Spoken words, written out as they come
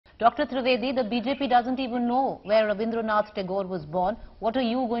Dr. Trivedi, the BJP doesn't even know where Rabindranath Tagore was born. What are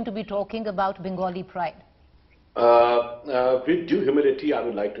you going to be talking about Bengali pride? With due humility, I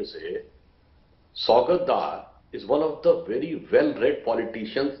would like to say, Saugata is one of the very well-read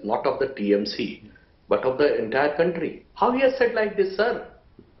politicians, not of the TMC, but of the entire country. How he has said like this, sir?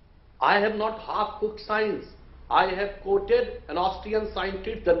 I have not half-cooked science. I have quoted an Austrian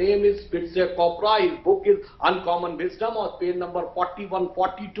scientist, the name is Spitzer Kopra, his book is Uncommon Wisdom, on page number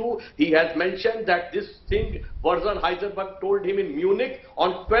 4142. He has mentioned that this thing Werner Heisenberg told him in Munich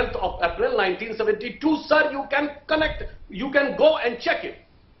on 12th of April 1972. Sir, you can connect, you can go and check it.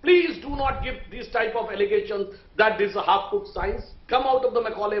 Please do not give this type of allegations that this is a half-cooked science. Come out of the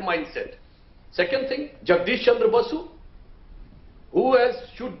Macaulay mindset. Second thing, Jagdish Chandra Basu, who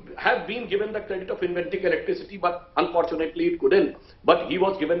should have been given the credit of inventing electricity, but unfortunately it couldn't. But he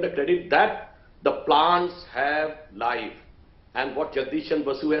was given the credit that the plants have life. And what Jagdish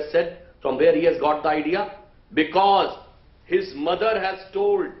Chandra Basu has said, from where he has got the idea? Because his mother has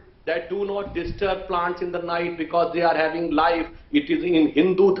told that do not disturb plants in the night because they are having life. It is in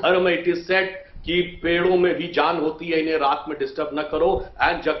Hindu dharma, it is said कि पेड़ों में भी जान होती है, इन्हें रात में डिस्टर्ब न करो.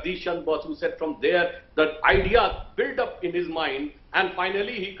 And Jagdish Chandra Basu said from there the idea built up in his mind, and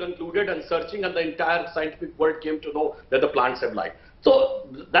finally he concluded, and searching, and the entire scientific world came to know that the plants have life. So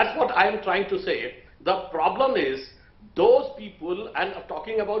that's what I am trying to say. The problem is those people, and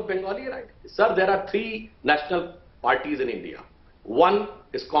talking about Bengali, right? Sir, there are three national parties in India. One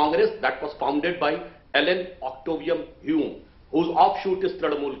is Congress, that was founded by Ellen Octavian Hume, whose offshoot is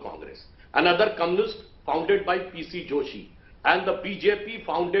Trinamool Congress. Another communist founded by P.C. Joshi, and the BJP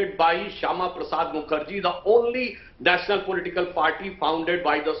founded by Shyama Prasad Mukherjee, the only national political party founded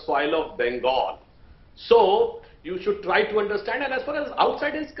by the soil of Bengal. So you should try to understand, and as far as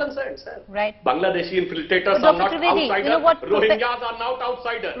outside is concerned, sir, right? Bangladeshi infiltrators are not Trivedi, outsiders. you know what, Rohingyas are not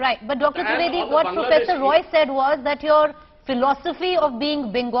outsiders. Right, but Dr. Trivedi, what Professor Roy said was that your philosophy of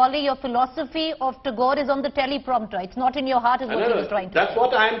being Bengali, your philosophy of Tagore is on the teleprompter. It's not in your heart, is what he was trying to say. That's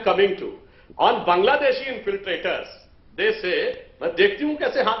what I am coming to. On Bangladeshi infiltrators, they say, मैं देखती हूँ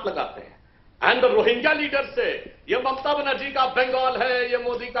कैसे हाथ लगाते हैं. And the Rohingya leaders say, ये ममता बनर्जी का बंगाल है, ये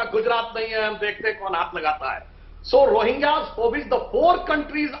मोदी का गुजरात नहीं है, हम देखते हैं कौन हाथ लगाता है. So Rohingyas, for which the four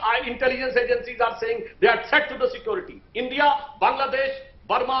countries, intelligence agencies are saying they are threat to the security. India, Bangladesh,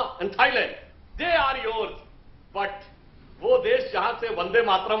 Burma and Thailand. They are yours. But वो देश जहां से वंदे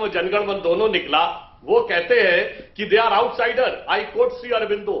मातरम और जनगण मन दोनों निकला, वो कहते हैं कि they are outsider. I quote Sri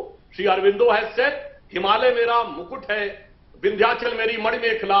Aurobindo. Sri Aurobindo has said, Himalaya मेरा मुकुट है, विंध्याचल मेरी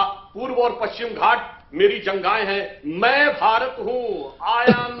मणिमेखला, पूर्व और पश्चिम घाट मेरी जंगाएं हैं, मैं भारत हूं, I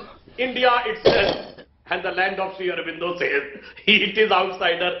am India itself. And the land of Sri Aurobindo says, it is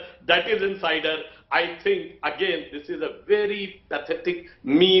outsider, that is insider. I think, again, this is a very pathetic,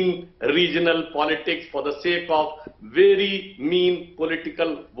 mean regional politics for the sake of very mean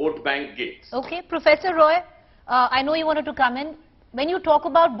political vote bank gains. Okay, Professor Roy, I know you wanted to come in. When you talk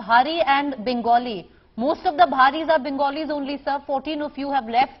about Bhari and Bengali, most of the Bharis are Bengalis only, sir. 14 of you have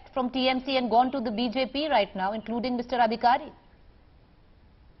left from TMC and gone to the BJP right now, including Mr. Adhikari.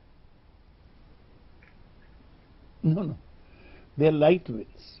 No. They are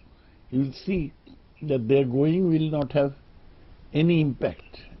lightweights. You will see that their going will not have any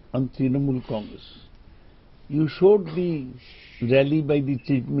impact on Trinamool Congress. You showed the rally by the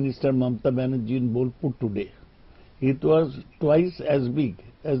Chief Minister Mamata Banerjee in Bolpur today. It was twice as big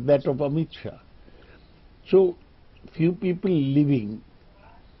as that of Amit Shah. So, few people leaving,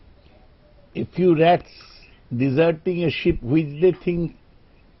 a few rats deserting a ship which they think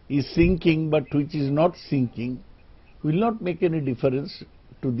is sinking but which is not sinking, will not make any difference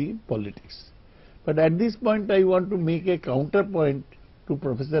to the politics. But at this point I want to make a counterpoint to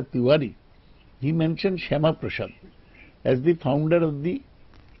Professor Tiwari. He mentioned Shyama Prasad as the founder of the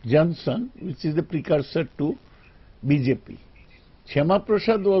Jansan, which is the precursor to BJP. Shyama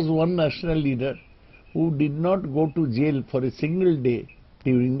Prasad was one national leader who did not go to jail for a single day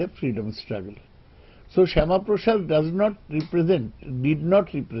during the freedom struggle. So Shyama Prasad did not represent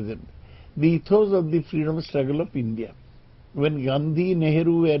the ethos of the freedom struggle of India. When Gandhi,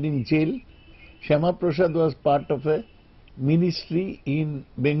 Nehru were in jail, Shyama Prasad was part of a ministry in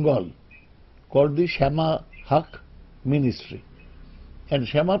Bengal called the Shyama Haq Ministry. And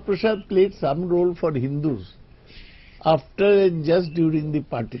Shyama Prasad played some role for Hindus after and just during the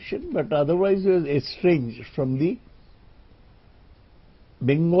partition, but otherwise he was estranged from the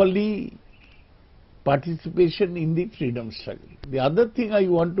Bengali participation in the freedom struggle. The other thing I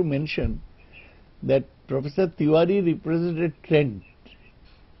want to mention, that Professor Tiwari represented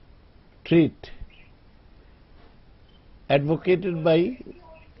trait advocated by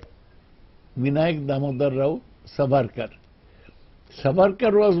Vinayak Damodar Rao Savarkar.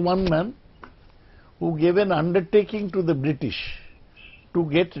 Savarkar was one man who gave an undertaking to the British to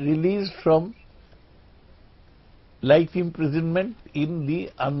get released from life imprisonment in the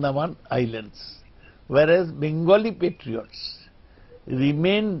Andaman Islands, whereas Bengali patriots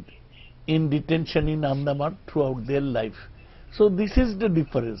remained in detention in Andaman throughout their life. So this is the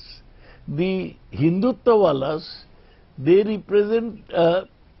difference. The Hindutvawalas, they represent a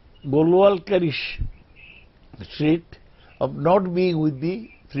Golwalkarish trait of not being with the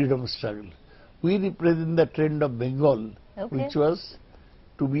freedom struggle. We represent the trend of Bengal, which was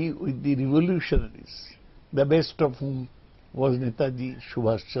to be with the revolutionaries, the best of whom was Netaji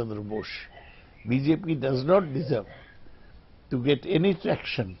Subhash Chandra Bose. BJP does not deserve to get any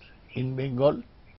traction in Bengal